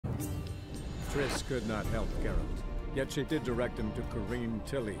Triss could not help Geralt, yet she did direct him to Corrine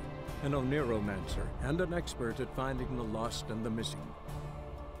Tilly, an Oniromancer and an expert at finding the lost and the missing.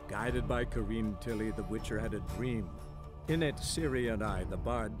 Guided by Corrine Tilly, the Witcher had a dream. In it, Ciri and I, the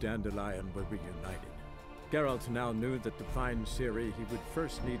bard Dandelion, were reunited. Geralt now knew that to find Ciri, he would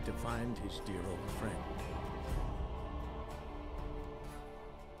first need to find his dear old friend.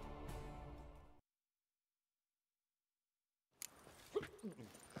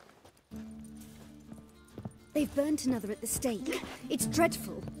 They've burnt another at the stake. It's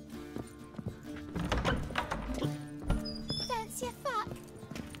dreadful. Fancy a fuck?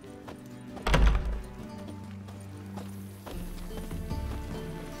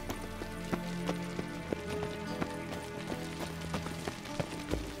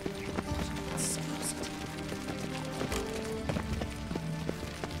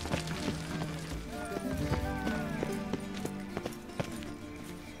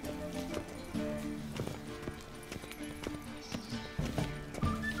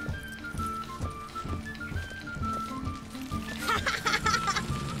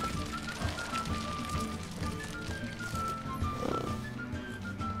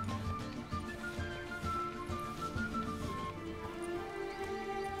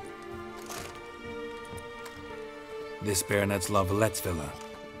 This Baronet's La Valette's villa.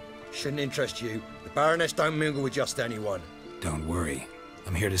 Shouldn't interest you. The Baroness don't mingle with just anyone. Don't worry.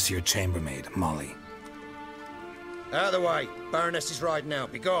 I'm here to see your chambermaid, Molly. Out of the way. Baroness is riding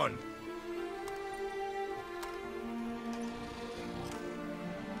out. Be gone.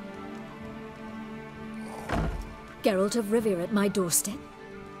 Geralt of Rivia at my doorstep?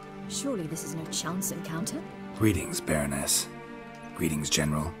 Surely this is no chance encounter? Greetings, Baroness. Greetings,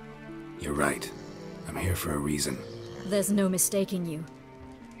 General. You're right. I'm here for a reason. There's no mistaking you.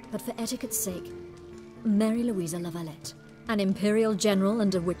 But for etiquette's sake, Mary Louisa La Valette, an Imperial General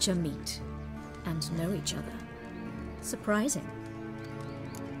and a Witcher meet, and know each other. Surprising.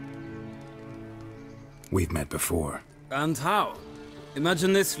 We've met before. And how?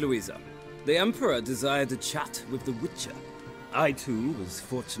 Imagine this, Louisa. The Emperor desired a chat with the Witcher. I, too, was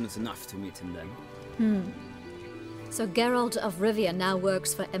fortunate enough to meet him then. So Geralt of Rivia now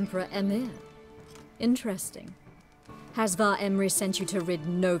works for Emperor Emhyr. Interesting. Has Var Emry sent you to rid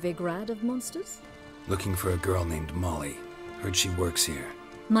Novigrad of monsters? Looking for a girl named Molly. Heard she works here.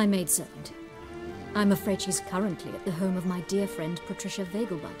 My maidservant. I'm afraid she's currently at the home of my dear friend Patricia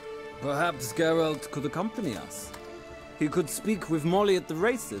Vegelbud. Perhaps Geralt could accompany us. He could speak with Molly at the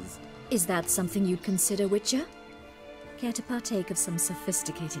races. Is that something you'd consider, Witcher? Care to partake of some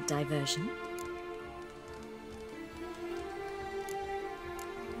sophisticated diversion?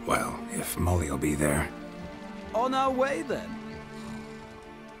 Well, if Molly'll be there. On our way, then.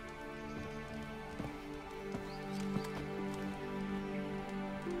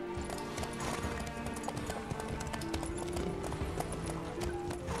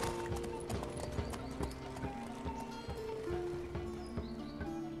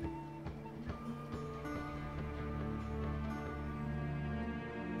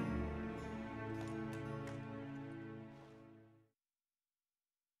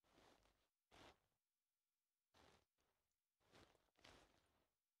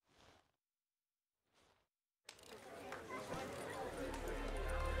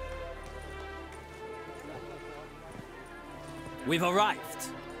 We've arrived.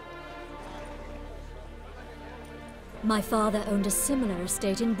 My father owned a similar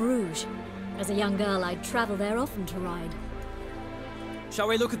estate in Bruges. As a young girl, I'd travel there often to ride. Shall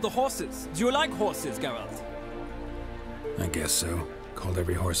we look at the horses? Do you like horses, Geralt? I guess so. Called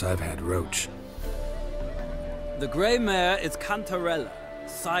every horse I've had Roach. The grey mare is Cantarella,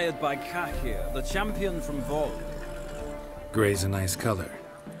 sired by Cahir, the champion from Volk. Gray's a nice color.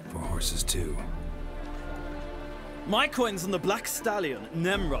 For horses, too. My coin's on the Black Stallion,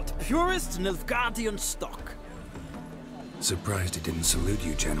 Nemrod, purest Nilfgaardian stock. Surprised he didn't salute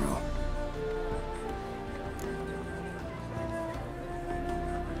you, General.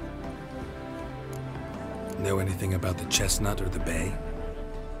 Know anything about the chestnut or the bay?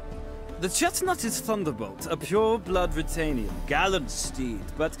 The chestnut is Thunderbolt, a pure-blood Retanian, gallant steed,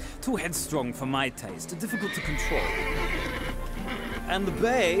 but too headstrong for my taste, difficult to control. And the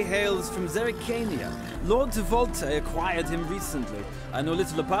bay hails from Zerrikania. Lord de Volte acquired him recently. I know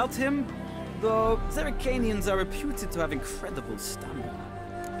little about him, though Zerrikanians are reputed to have incredible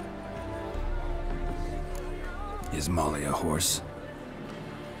stamina. Is Molly a horse?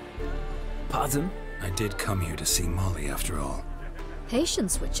 Pardon? I did come here to see Molly, after all.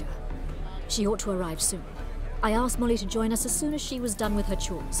 Patience, Witcher. She ought to arrive soon. I asked Molly to join us as soon as she was done with her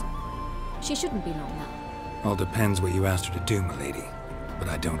chores. She shouldn't be long now. All depends what you asked her to do, milady. but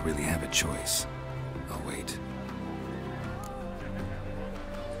I don't really have a choice. I'll wait.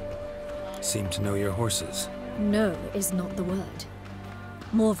 Seem to know your horses. No is not the word.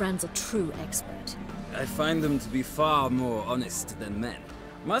 Morvran's a true expert. I find them to be far more honest than men.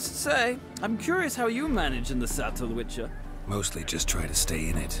 Must say, I'm curious how you manage in the saddle, Witcher. Mostly just try to stay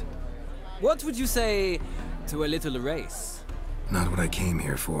in it. What would you say to a little race? Not what I came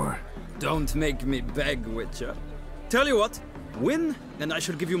here for. Don't make me beg, Witcher. Tell you what, win, and I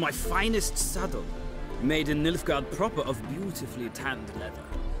shall give you my finest saddle. Made in Nilfgaard proper of beautifully tanned leather.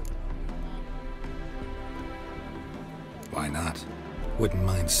 Why not? Wouldn't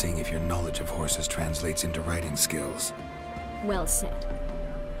mind seeing if your knowledge of horses translates into riding skills. Well said.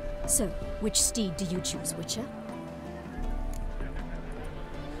 So, which steed do you choose, Witcher?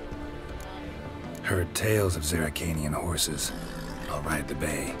 Heard tales of Zeracanian horses. I'll ride the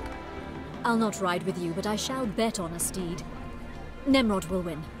bay. I'll not ride with you, but I shall bet on a steed. Nemrod will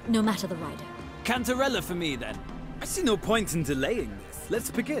win, no matter the rider. Cantarella for me, then. I see no point in delaying this. Let's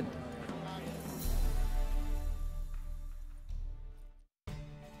begin.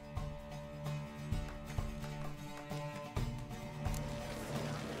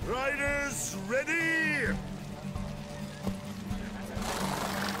 Riders, ready!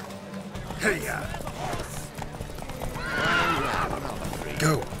 Hey-ya!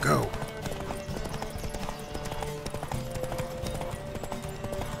 Go, go!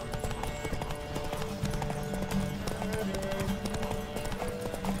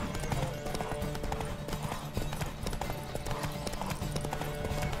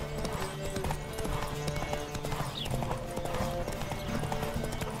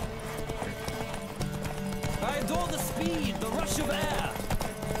 I adore the speed, the rush of air.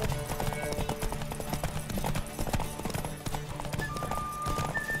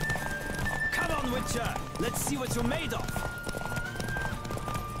 Come on, Witcher. Let's see what you're made of.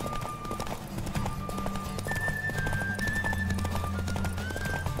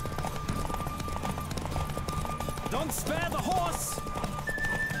 Don't spare the horse.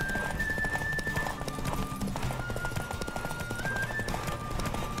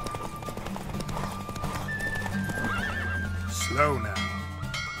 Slow now.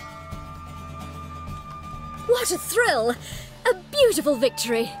 What a thrill! A beautiful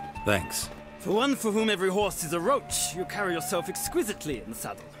victory! Thanks. For one for whom every horse is a roach, you carry yourself exquisitely in the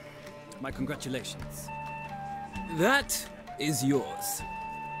saddle. My congratulations. That is yours.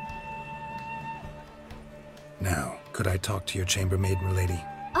 Now, could I talk to your chambermaid, milady?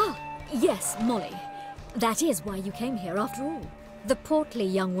 Ah, yes, Molly. That is why you came here after all. The portly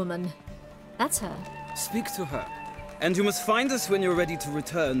young woman. That's her. Speak to her. And you must find us when you're ready to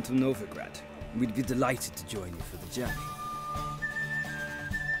return to Novigrad. We'd be delighted to join you for the journey.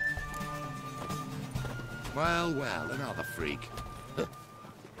 Well, well, another freak.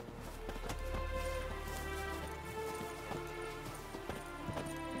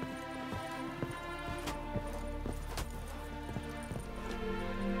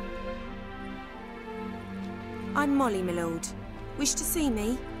 I'm Molly, my lord. Wish to see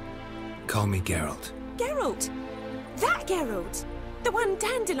me? Call me Geralt. Geralt! That Geralt! The one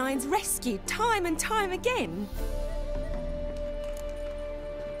Dandelion's rescued time and time again!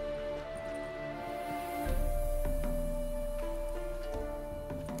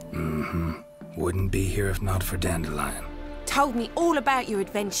 Wouldn't be here if not for Dandelion. Told me all about your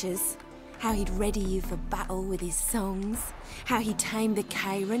adventures. How he'd ready you for battle with his songs. How he tamed the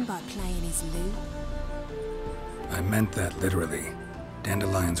Kairan by playing his lute. I meant that literally.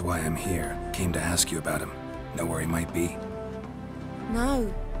 Dandelion's why I'm here. Came to ask you about him. Know where he might be?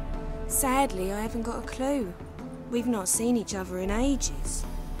 No. Sadly, I haven't got a clue. We've not seen each other in ages.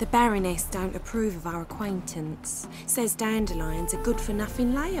 The Baroness don't approve of our acquaintance. Says Dandelion's a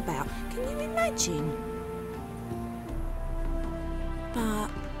good-for-nothing layabout. Can you imagine? But...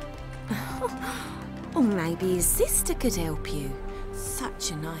 or maybe his sister could help you.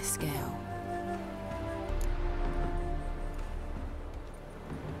 Such a nice girl.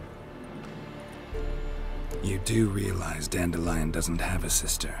 You do realize Dandelion doesn't have a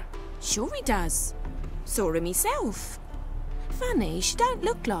sister. Sure he does. Saw him myself. Funny, she don't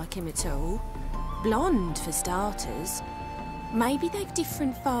look like him at all. Blonde, for starters. Maybe they've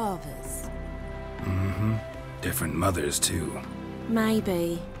different fathers. Different mothers, too.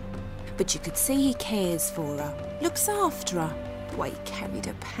 Maybe. But you could see he cares for her. Looks after her. The way he carried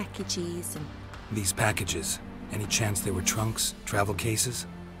her packages and... These packages, any chance they were trunks, travel cases?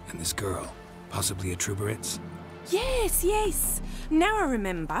 And this girl, possibly a Truberitz? Yes, yes. Now I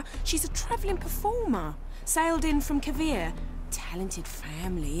remember. She's a travelling performer. Sailed in from Kavir. Talented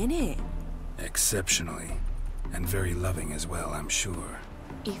family, innit? Exceptionally. And very loving as well, I'm sure.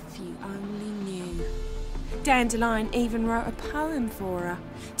 If you only knew. Dandelion even wrote a poem for her.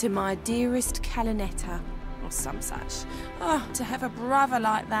 To my dearest Calinetta, or some such. Oh, to have a brother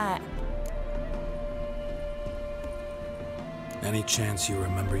like that. Any chance you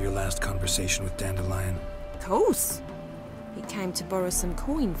remember your last conversation with Dandelion? Of course. He came to borrow some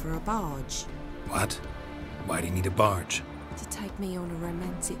coin for a barge. What? Why'd he need a barge? To take me on a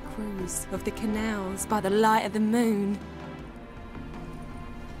romantic cruise of the canals by the light of the moon.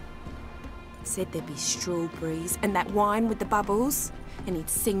 Said there'd be strawberries and that wine with the bubbles, and he'd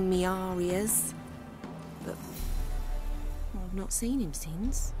sing me arias. But I've not seen him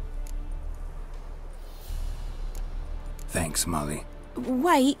since. Thanks, Molly.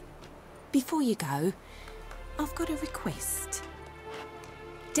 Wait, before you go, I've got a request.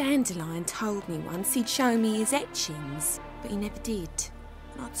 Dandelion told me once he'd show me his etchings, but he never did.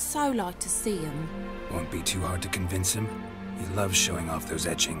 I'd so like to see them. Won't be too hard to convince him. He loves showing off those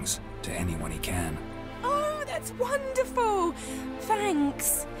etchings to anyone he can. Oh, that's wonderful!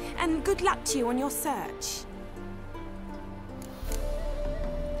 Thanks, and good luck to you on your search.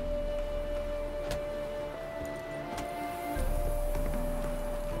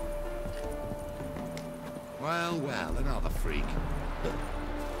 Well, well, another freak.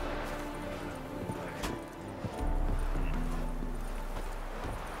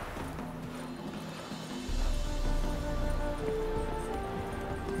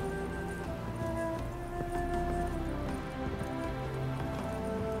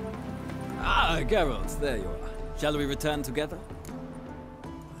 Ah, Geralt, there you are. Shall we return together?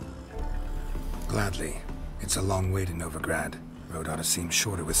 Gladly. It's a long way to Novigrad. Road ought to seem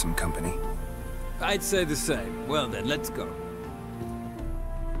shorter with some company. I'd say the same. Well then, let's go.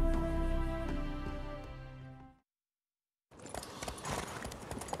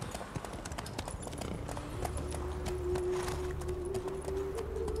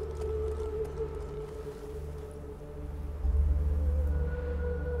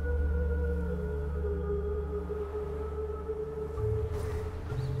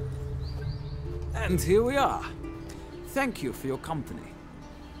 And here we are. Thank you for your company.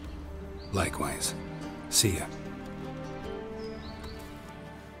 Likewise. See ya.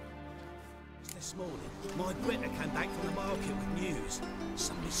 This morning, my Greta came back from the market with news.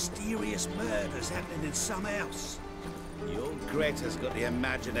 Some mysterious murders happening in some house. Your Greta's got the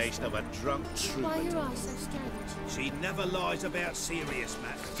imagination of a drunk Why are troubadour. your eyes so strange? She never lies about serious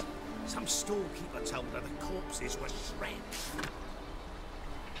matters. Some storekeeper told her the corpses were shreds.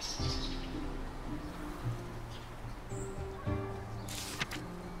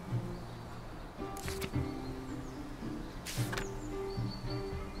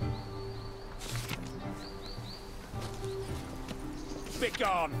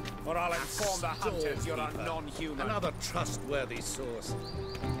 Begone, or I'll inform the hunters you're a Storekeeper. non-human. Another trustworthy source.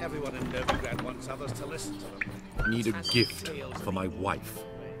 Everyone in Novigrad wants others to listen to them. Need a gift for my wife.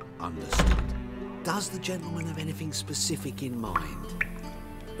 Understood. Does the gentleman have anything specific in mind?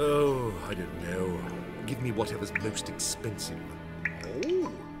 Oh, I don't know. Give me whatever's most expensive.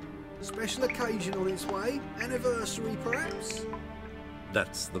 Oh, special occasion on its way? Anniversary, perhaps?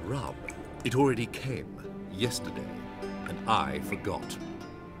 That's the rub. It already came yesterday, and I forgot.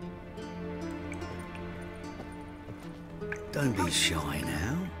 Don't be shy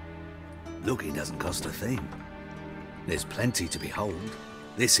now. Looking doesn't cost a thing. There's plenty to behold.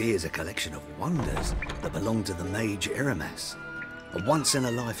 This here's a collection of wonders that belong to the mage Eramas. A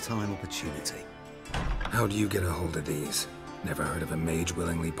once-in-a-lifetime opportunity. How do you get a hold of these? Never heard of a mage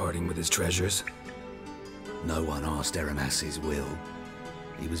willingly parting with his treasures? No one asked Eramas's will.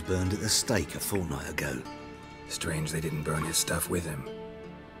 He was burned at the stake a fortnight ago. Strange they didn't burn his stuff with him.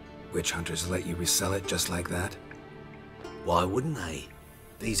 Witch hunters let you resell it just like that? Why wouldn't they?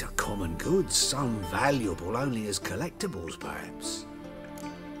 These are common goods, some valuable only as collectibles, perhaps.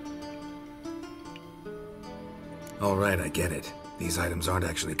 All right, I get it. These items aren't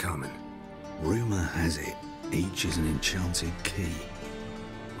actually common. Rumour has it, each is an enchanted key.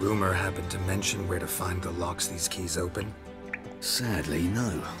 Rumor happened to mention where to find the locks these keys open? Sadly,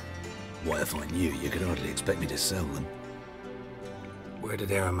 no. What if I knew? You could hardly expect me to sell them. Where did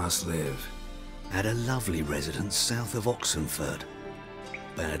Eramas live? At a lovely residence south of Oxenford.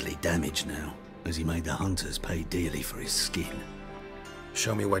 Badly damaged now, as he made the hunters pay dearly for his skin.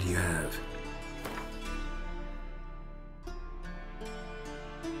 Show me what you have.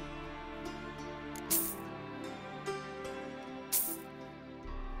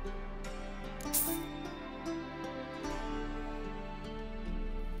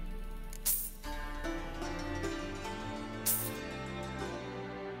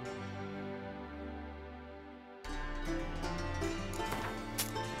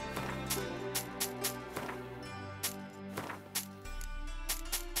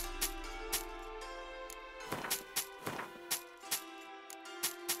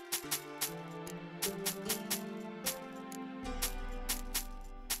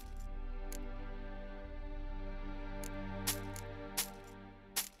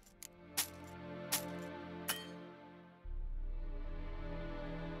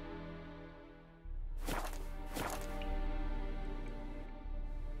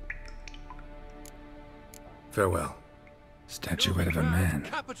 Farewell. Statuette of a man.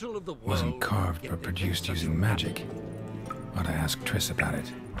 Capital of the world. Wasn't carved but produced using magic. Ought to ask Triss about it.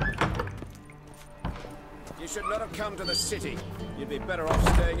 You should not have come to the city. You'd be better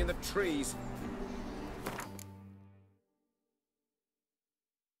off staying in the trees.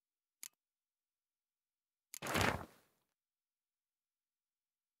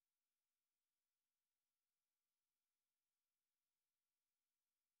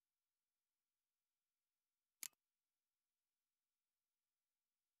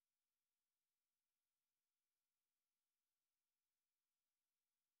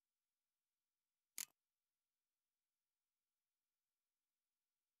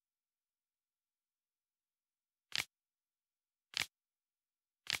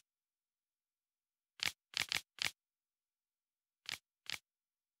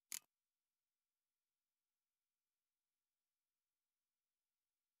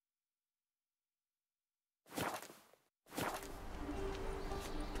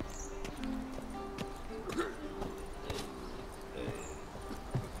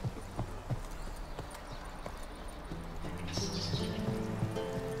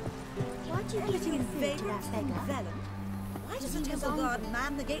 Why do you give him food to that beggar? Why does the temple guard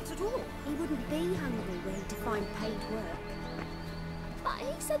man the gates at all? He wouldn't be hungry were he to find paid work. But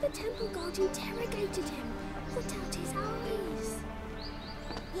he said the temple guard interrogated him, put out his eyes.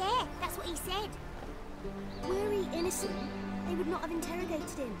 Yeah, that's what he said. Were he innocent, they would not have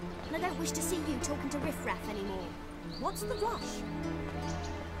interrogated him. And I don't wish to see you talking to riffraff anymore. What's the rush?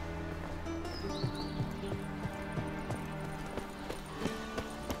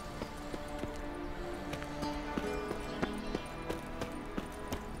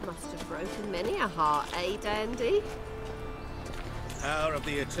 Must have broken many a heart, eh, Dandy? Power of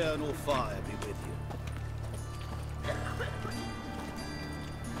the eternal fire be with you.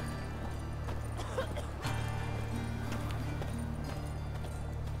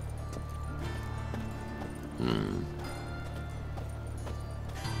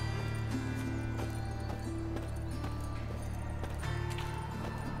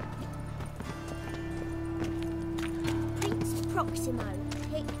 Prince Proximo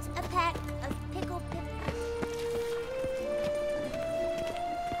picked a peck of pickled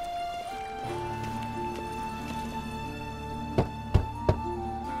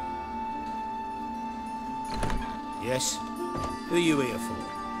Yes? Who are you here for?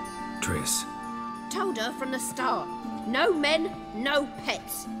 Triss. Told her from the start. No men, no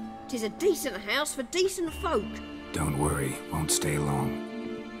pets. 'Tis a decent house for decent folk. Don't worry, won't stay long.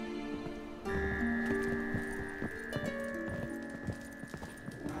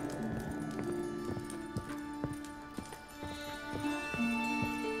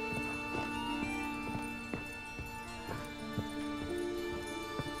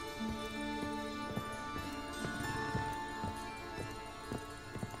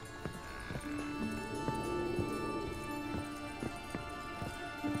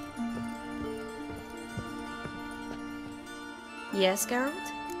 Yes, Geralt?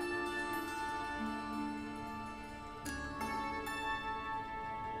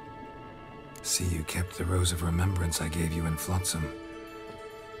 See, you kept the rose of remembrance I gave you in Flotsam.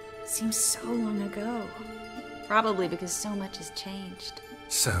 Seems so long ago. Probably because so much has changed.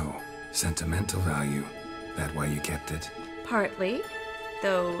 So, sentimental value. That why you kept it? Partly,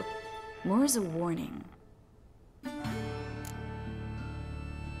 though more as a warning.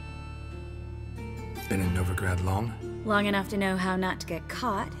 Been in Novigrad long? Long enough to know how not to get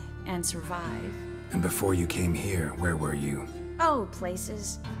caught and survive. And before you came here, where were you? Oh,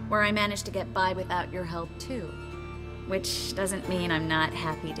 places where I managed to get by without your help too. Which doesn't mean I'm not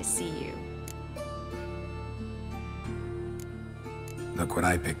happy to see you. Look what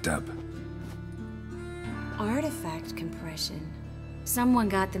I picked up. Artifact compression. Someone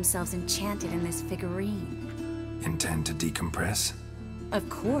got themselves enchanted in this figurine. Intend to decompress? Of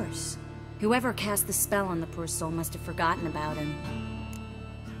course. Whoever cast the spell on the poor soul must have forgotten about him.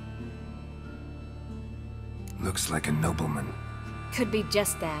 Looks like a nobleman. Could be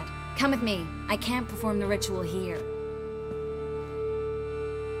just that. Come with me. I can't perform the ritual here.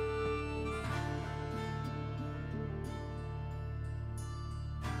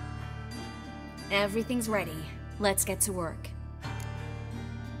 Everything's ready. Let's get to work.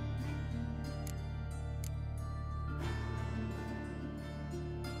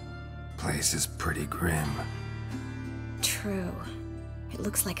 Place is pretty grim. True. It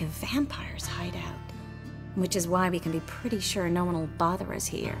looks like a vampire's hideout. Which is why we can be pretty sure no one will bother us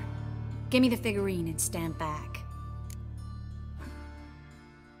here. Give me the figurine and stand back.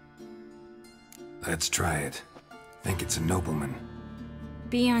 Let's try it. Think it's a nobleman.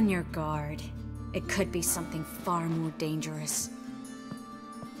 Be on your guard. It could be something far more dangerous.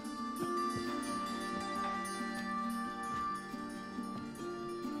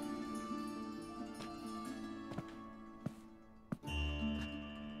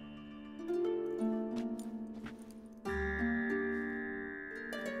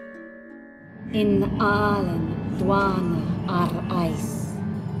 In Allen, Dwana, ar Ice.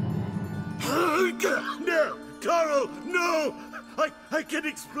 No! Coral, no! I can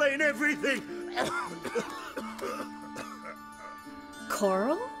explain everything!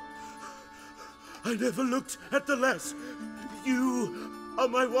 Coral? I never looked at the lass. You are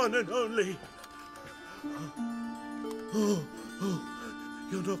my one and only. Oh,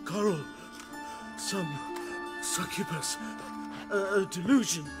 you're not Coral. Some succubus. A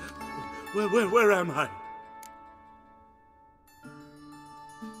delusion. Where am I?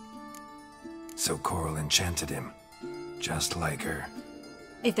 So Coral enchanted him, just like her.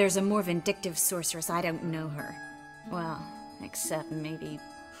 If there's a more vindictive sorceress, I don't know her. Well, except maybe...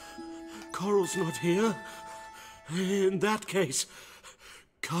 Coral's not here? In that case,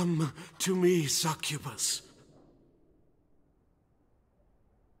 come to me, succubus.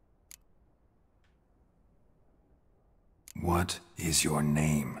 What is your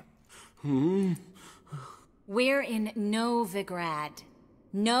name? We're in Novigrad.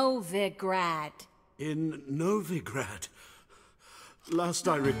 Novigrad. In Novigrad? Last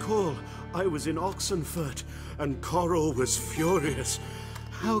I recall, I was in Oxenfurt, and Coral was furious.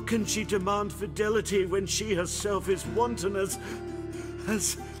 How can she demand fidelity when she herself is wanton as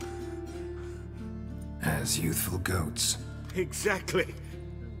youthful goats. Exactly.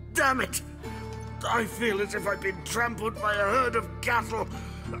 Damn it! I feel as if I've been trampled by a herd of cattle.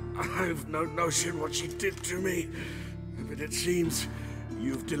 I've no notion what she did to me, but it seems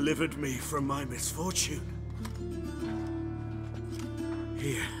you've delivered me from my misfortune.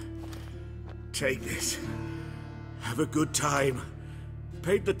 Here, take this. Have a good time.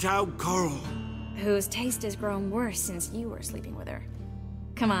 Paint the town Coral. Whose taste has grown worse since you were sleeping with her.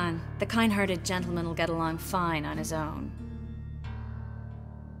 Come on, the kind-hearted gentleman will get along fine on his own.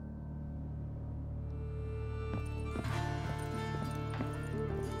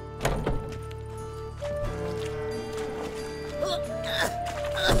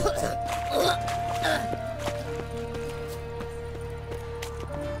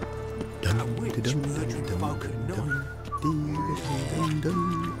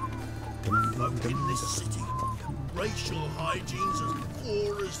 Folk in this city, racial hygiene's as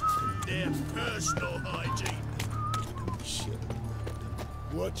poor as their personal hygiene.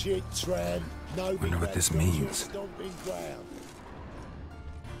 Watch it, Tran. No, Wonder what this means. Stomping ground.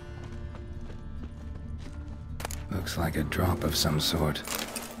 Looks like a drop of some sort.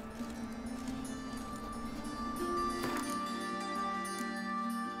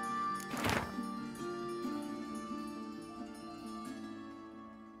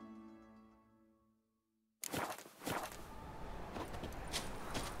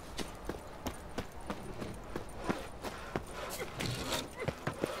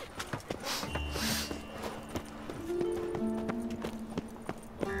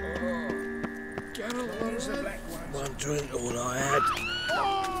 One drink, all I had.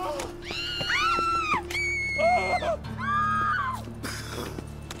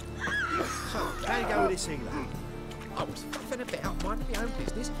 So, how you go with this healer? I was faffing about, minding my own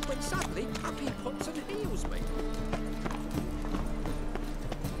business, when suddenly up he pops and heals me.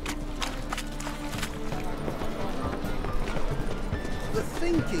 The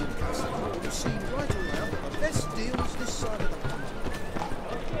thinking customer will see right around that the best deal is this side of the pond.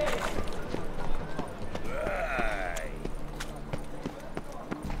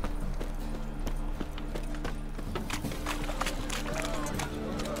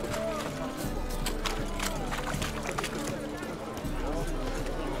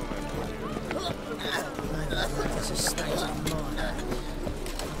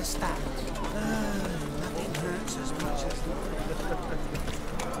 Nothing hurts as much as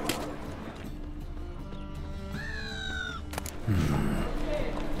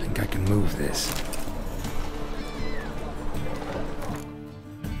Think I can move this.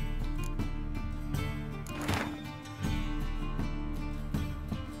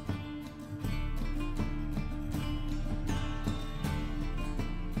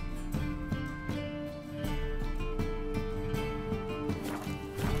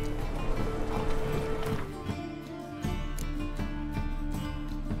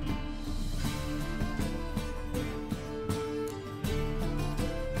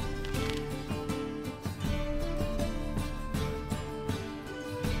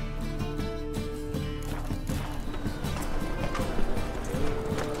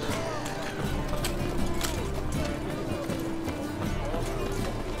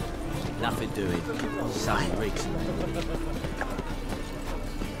 nothing doing. Some rigs.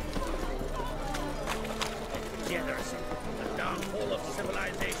 Degeneracy, the downfall of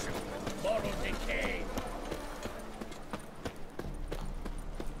civilization, moral decay.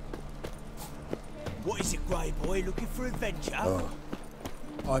 What is it, Grey Boy? Looking for adventure? Oh,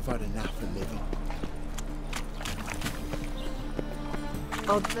 I've had enough of living.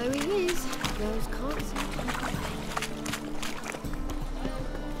 Odd though he is, those can't seem to look away.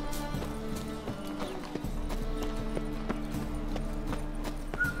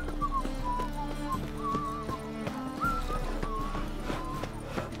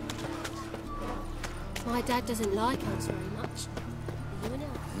 My dad doesn't like us very much. Are you an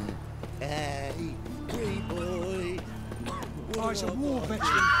elf? Hey, Grey Boy. Oh, it's a war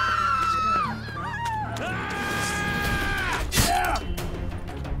veteran.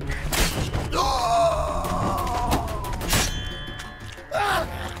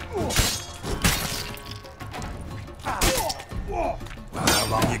 Well, how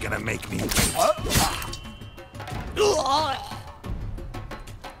long you gonna make me wait?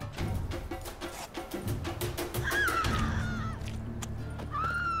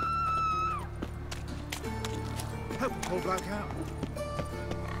 Help the poor bloke out.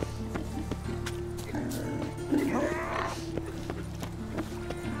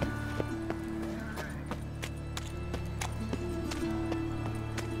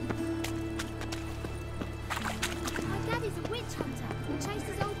 My daddy's a witch hunter and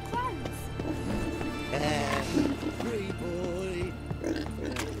chases old crows. Hey, Grey Boy.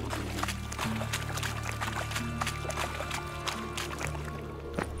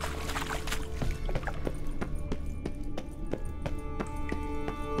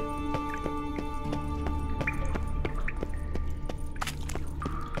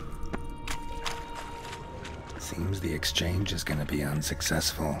 Seems the exchange is gonna be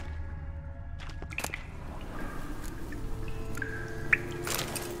unsuccessful.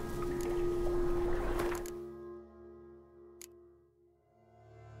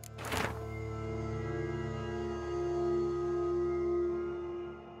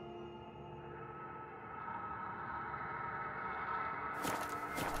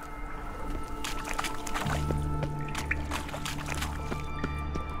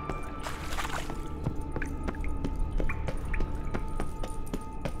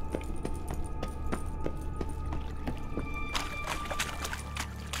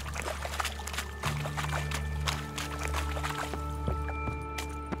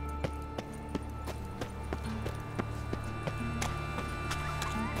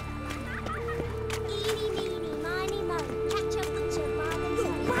 Eeny, meeny, miny, mo. Catch a butcher by the You're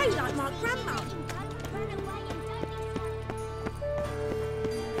tail. grey like my grandma. Run away and don't be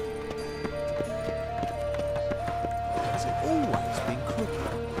Has it always been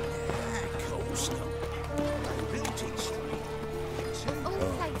crooked? Cool stuff. They built it straight. Of all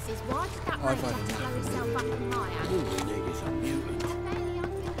places, why did that road I've have had to blow enough. itself up in my hand? All the niggas are mutants. Barely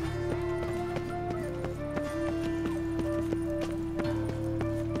opened.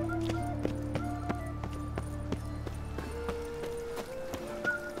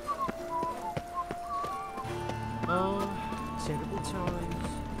 Oh, terrible times.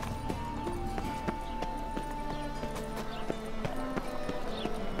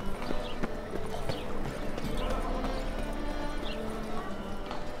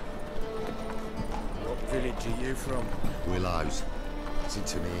 What village are you from? Willows. It's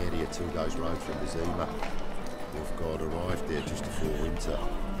into an area 2 days' road from Bazima. Novigrad arrived there just before winter.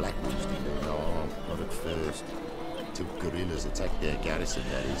 Blackwoods didn't do no harm, not at first. Till guerrillas attacked their garrison,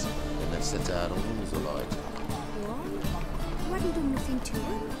 that is, and they set out on them as a light. What? You hadn't done nothing to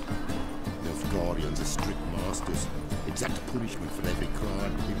him? Novigradans are strict masters. Exact punishment for every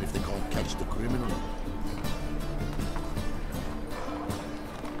crime, even if they can't catch the criminal.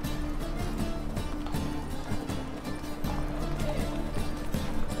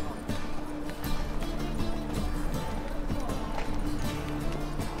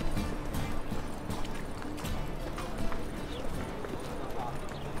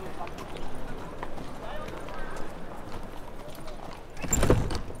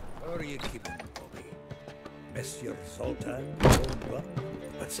 Where are you keeping the Bobby? Monsieur Zoltan, old one?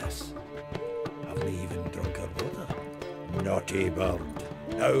 What's this? Haven't even drunk her water. Naughty bird.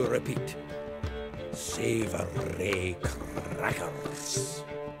 Now repeat. Savoury crackers.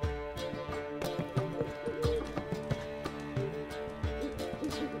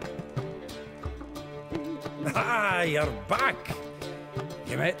 Ah, you're back.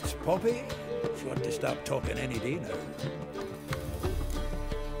 You met Poppy? She want to start talking any day now.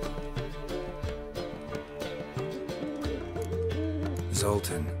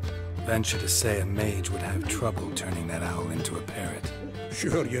 Zoltan, venture to say a mage would have trouble turning that owl into a parrot.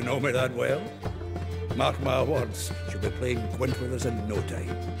 Sure you know me that well. Mark my words, she'll be playing quint with us in no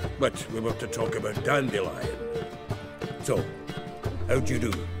time. But we were to talk about Dandelion. So, how'd you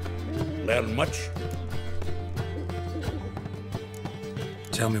do? Learn much?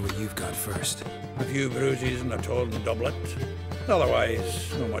 Tell me what you've got first. A few bruises and a torn doublet. Otherwise,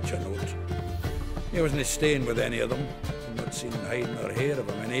 not much of note. He wasn't staying with any of them. I've not seen hiding or hair of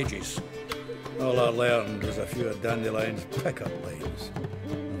him in ages. All I learned was a few of Dandelion's pick-up lines.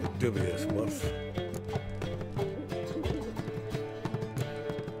 Of dubious worth.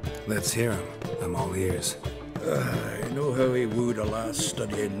 Let's hear him. I'm all ears. I know how he wooed a lass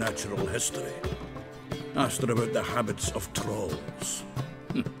studying natural history. Asked her about the habits of trolls.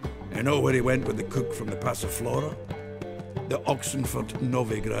 You know where he went with the cook from the Passiflora? The Oxenford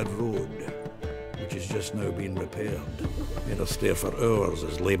Novigrad Road, which has just now been repaired. He had to stare for hours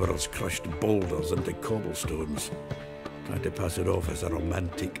as labourers crushed boulders into cobblestones, trying to pass it off as a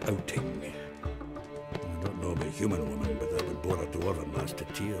romantic outing. I don't know about a human woman, but that would bore a dwarven lass to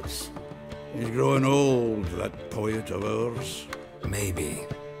tears. He's growing old, that poet of ours. Maybe.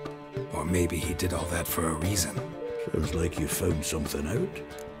 Or maybe he did all that for a reason. Sounds like you found something out.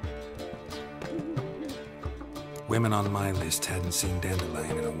 Women on my list hadn't seen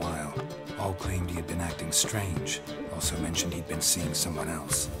Dandelion in a while. All claimed he had been acting strange. Also mentioned he'd been seeing someone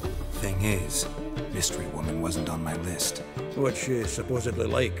else. Thing is, Mystery Woman wasn't on my list. What's she supposedly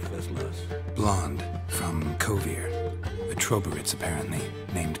like, this lass? Blonde, from Kovir. A Troberitz, apparently,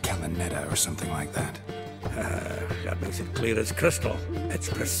 named Kalinetta or something like that. That makes it clear as crystal. It's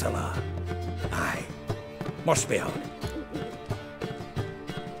Priscilla. Aye. Must be her.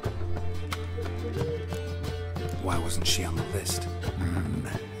 Why wasn't she on the list?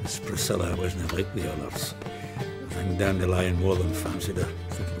 This Priscilla wasn't like the others. I think Dandelion more than fancied her.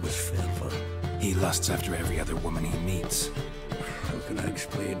 I think it was fervour. He lusts after every other woman he meets. How can I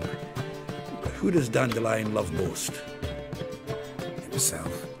explain? Who does Dandelion love most?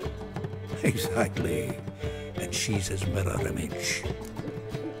 Himself. Exactly. And she's his mirror image.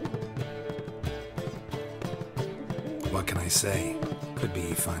 What can I say? Could be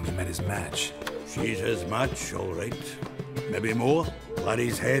he finally met his match. She's his match, all right. Maybe more.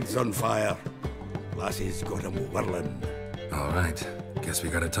 Laddie's head's on fire. Lassie's got him whirling. All right. Guess we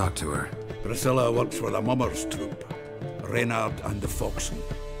gotta talk to her. Priscilla works with a mummers troupe. Reynard and the Foxen.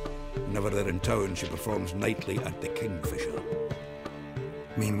 Whenever they're in town, she performs nightly at the Kingfisher.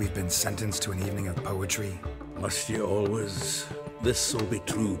 Mean we've been sentenced to an evening of poetry? Must you always? This'll be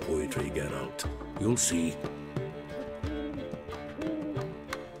true poetry, Geralt. You'll see.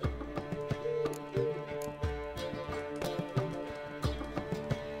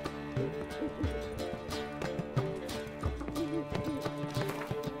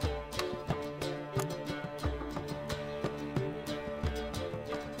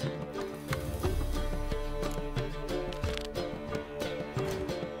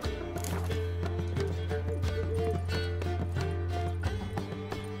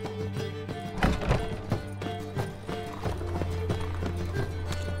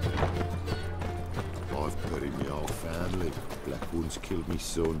 Killed me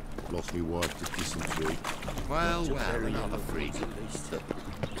son, lost me wife to dysentery. Well, another freak at least.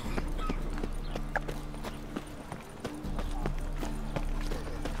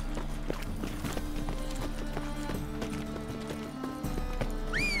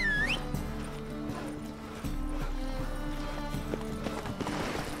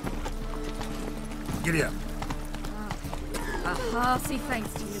 Giddy up. A hearty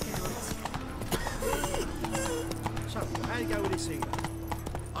thanks to you, Geralt. So, how you go with this evening?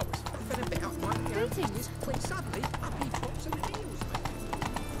 I was flipping about one of the things when suddenly up he pops and heals me.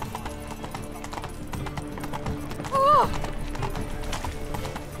 Oh!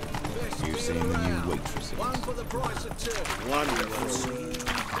 You seen the new waitresses? One for the price of two. Wonderful.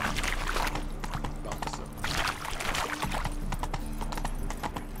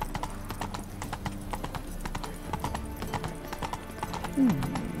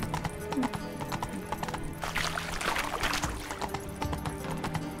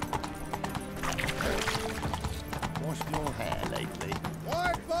 Washed your hair lately?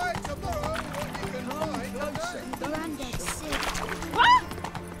 Why buy tomorrow what you can buy today? Grandad's sick. What?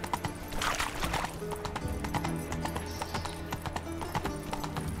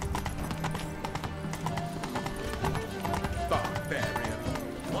 Barbarian.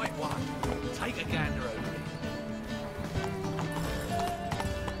 White one. Take a gander over it.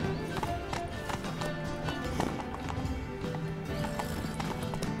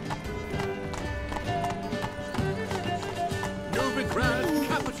 Novigrad,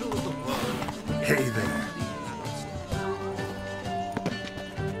 capital Hey there.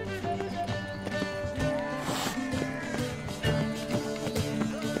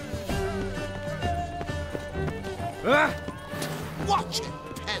 Watch it,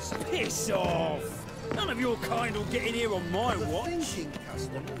 peasant! Piss off! None of your kind will get in here on my watch. Thinking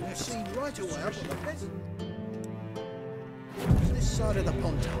custom, you see right away I've got the peasant. This side of the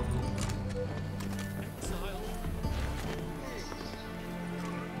ponton.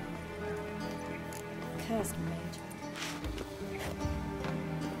 Cursed maid.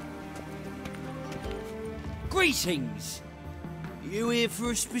 Greetings! You here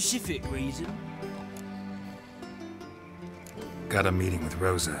for a specific reason? Got a meeting with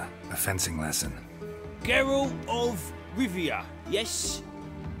Rosa, a fencing lesson. Geralt of Rivia, yes?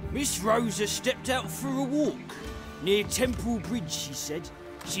 Miss Rosa stepped out for a walk. Near Temple Bridge, she said.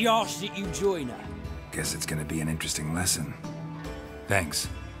 She asked that you join her. Guess it's gonna be an interesting lesson. Thanks.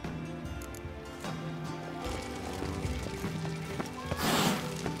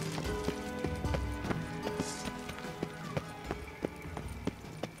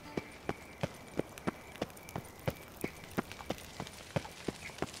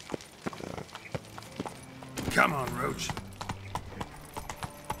 Come on, Roach.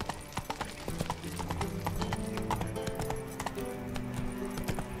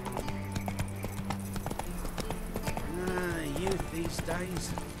 Youth these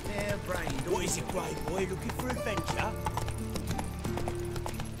days, they're brained. What is it, grey boy? Looking for adventure?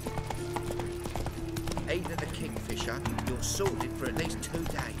 Either the Kingfisher, you're sorted for at least 2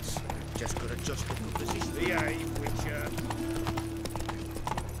 days. Just got to adjust the position. Behave, Witcher.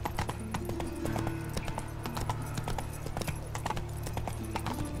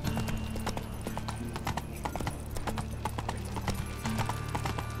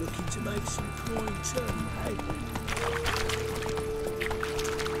 Looking to make some coin too, eh?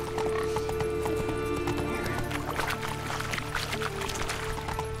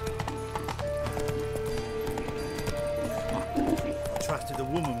 Trusted a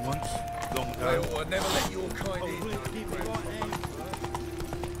woman once, long ago. I'd never let your kind in.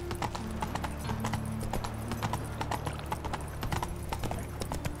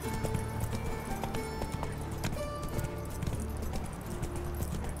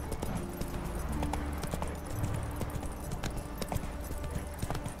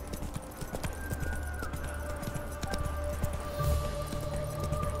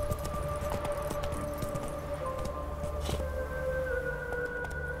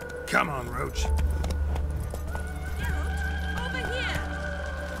 Come on, Roach. Over here!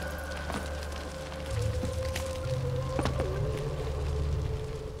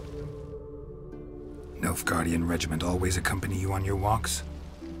 Nilfgaardian regiment always accompany you on your walks?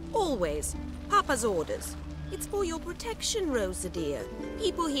 Always. Papa's orders. It's for your protection, Rosa dear.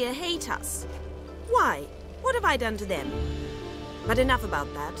 People here hate us. Why? What have I done to them? But enough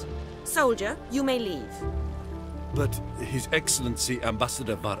about that. Soldier, you may leave. But His Excellency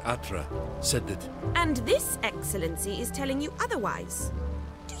Ambassador Var Atra said that... And this excellency is telling you otherwise.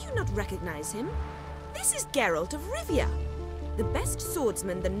 Do you not recognize him? This is Geralt of Rivia, the best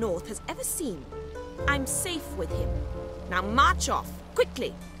swordsman the North has ever seen. I'm safe with him. Now march off,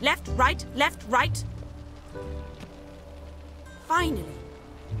 quickly. Left, right, left, right. Finally.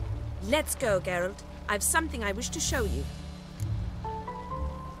 Let's go, Geralt. I've something I wish to show you.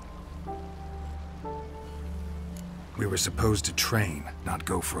 We were supposed to train, not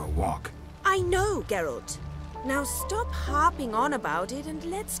go for a walk. I know, Geralt. Now stop harping on about it and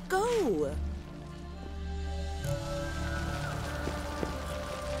let's go.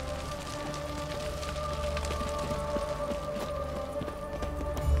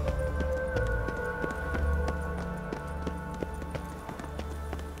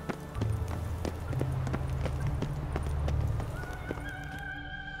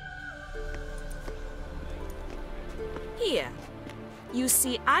 Here. You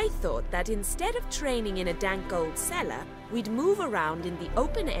see, I thought that instead of training in a dank old cellar, we'd move around in the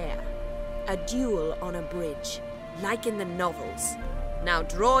open air. A duel on a bridge, like in the novels. Now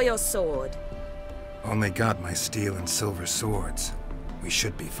draw your sword. Only got my steel and silver swords. We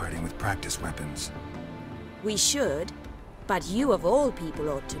should be fighting with practice weapons. We should, but you of all people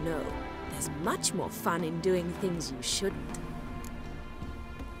ought to know. There's much more fun in doing things you shouldn't.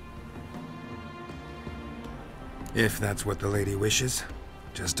 If that's what the lady wishes.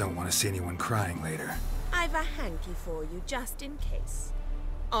 Just don't want to see anyone crying later. I've a hanky for you, just in case.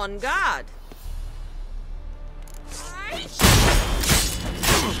 On guard!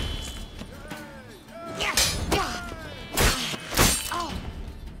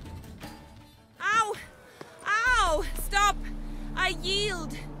 Ow! Ow! Stop! I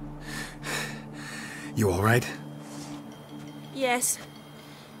yield! You all right? Yes.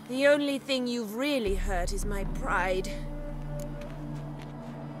 The only thing you've really hurt is my pride.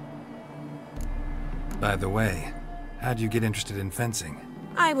 By the way, how'd you get interested in fencing?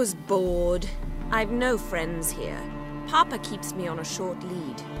 I was bored. I've no friends here. Papa keeps me on a short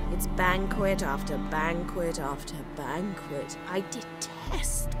lead. It's banquet after banquet after banquet. I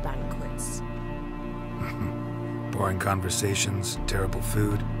detest banquets. Boring conversations, terrible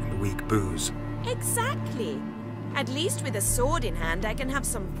food, and weak booze. Exactly. At least with a sword in hand, I can have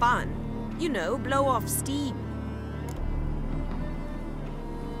some fun. You know, blow off steam.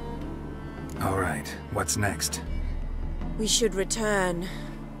 All right, what's next? We should return.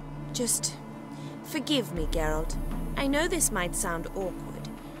 Just forgive me, Geralt. I know this might sound awkward,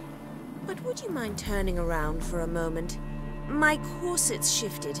 but would you mind turning around for a moment? My corset's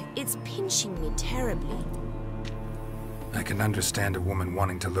shifted. It's pinching me terribly. I can understand a woman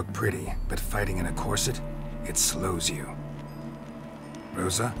wanting to look pretty, but fighting in a corset, it slows you.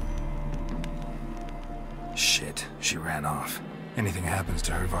 Rosa? Shit, she ran off. Anything happens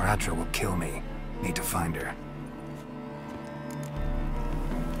to her, Varatra will kill me. Need to find her.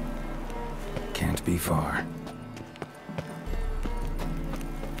 Can't be far.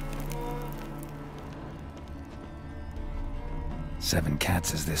 Seven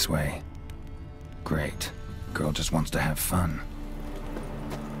Cats is this way. Great. Girl just wants to have fun.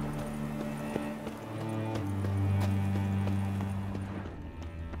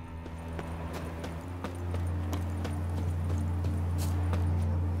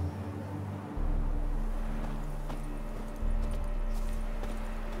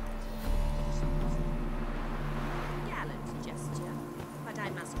 Gallant gesture, but I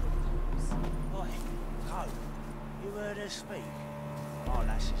must refuse. Oi, Cole, you heard her speak? My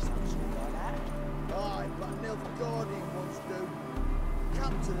lasses don't talk like that. Aye, but Novigrad ones do.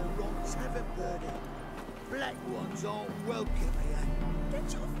 Come to the wrong tavern, Birdie. Black ones aren't welcome here.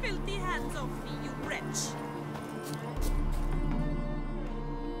 Get your filthy hands off me, you wretch!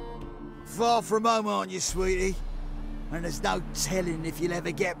 Far from home, aren't you, sweetie? And there's no telling if you'll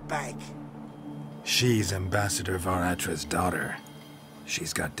ever get back. She's Ambassador Varatra's daughter.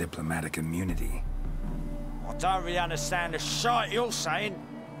 She's got diplomatic immunity. I don't really understand the shite you're saying.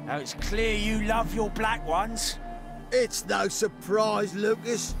 Now it's clear you love your black ones. It's no surprise,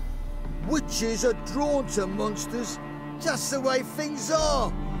 Lucas. Witches are drawn to monsters, just the way things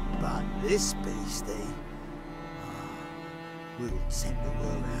are. But this beastie, we'll tend the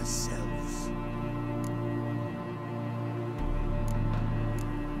world ourselves.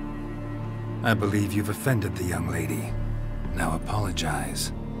 I believe you've offended the young lady. Now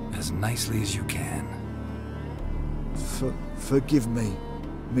apologize, as nicely as you can. Forgive me,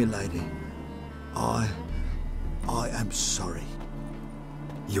 milady. I am sorry.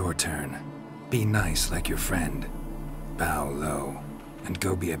 Your turn. Be nice like your friend. Bow low, and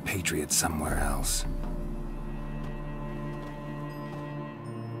go be a patriot somewhere else.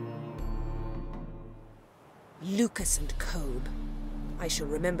 Lucas and Kobe. I shall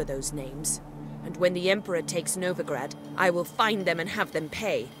remember those names. And when the Emperor takes Novigrad, I will find them and have them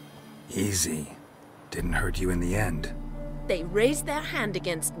pay. Easy. Didn't hurt you in the end. They raised their hand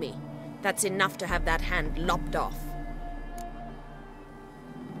against me. That's enough to have that hand lopped off.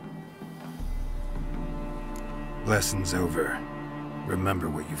 Lesson's over. Remember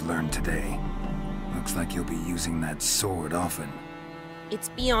what you've learned today. Looks like you'll be using that sword often. It's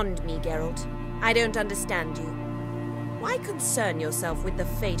beyond me, Geralt. I don't understand you. Why concern yourself with the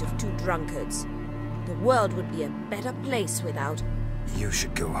fate of two drunkards? The world would be a better place without... You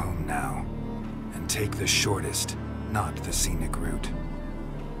should go home now. And take the shortest, not the scenic route.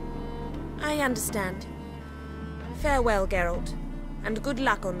 I understand. Farewell, Geralt. And good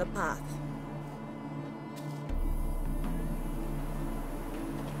luck on the path.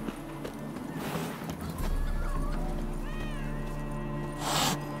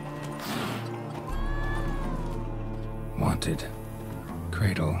 Wanted.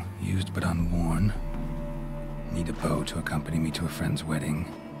 Cradle, used but unworn. Need a bow to accompany me to a friend's wedding.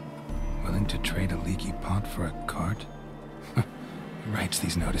 Willing to trade a leaky pot for a cart? Who writes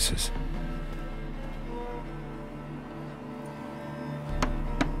these notices?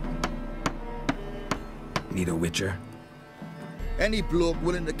 Need a witcher? Any bloke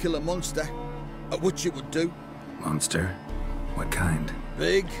willing to kill a monster, a witcher would do. Monster? What kind?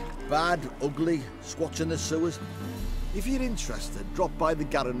 Big, bad, ugly, squatching the sewers. If you're interested, drop by the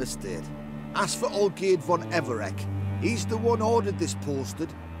Garren estate. Ask for Olgierd von Everek. He's the one ordered this posted.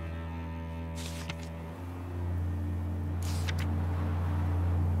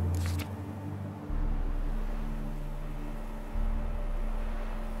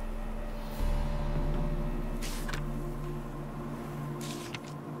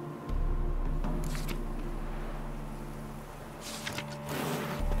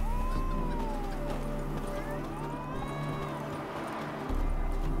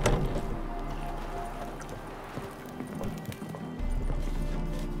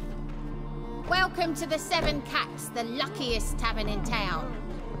 Welcome to the Seven Cats, the luckiest tavern in town.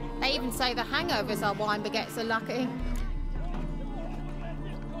 They even say the hangovers our wine baguettes are lucky.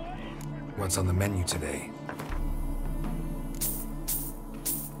 What's on the menu today?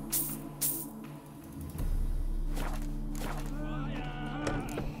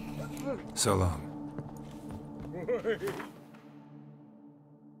 So long.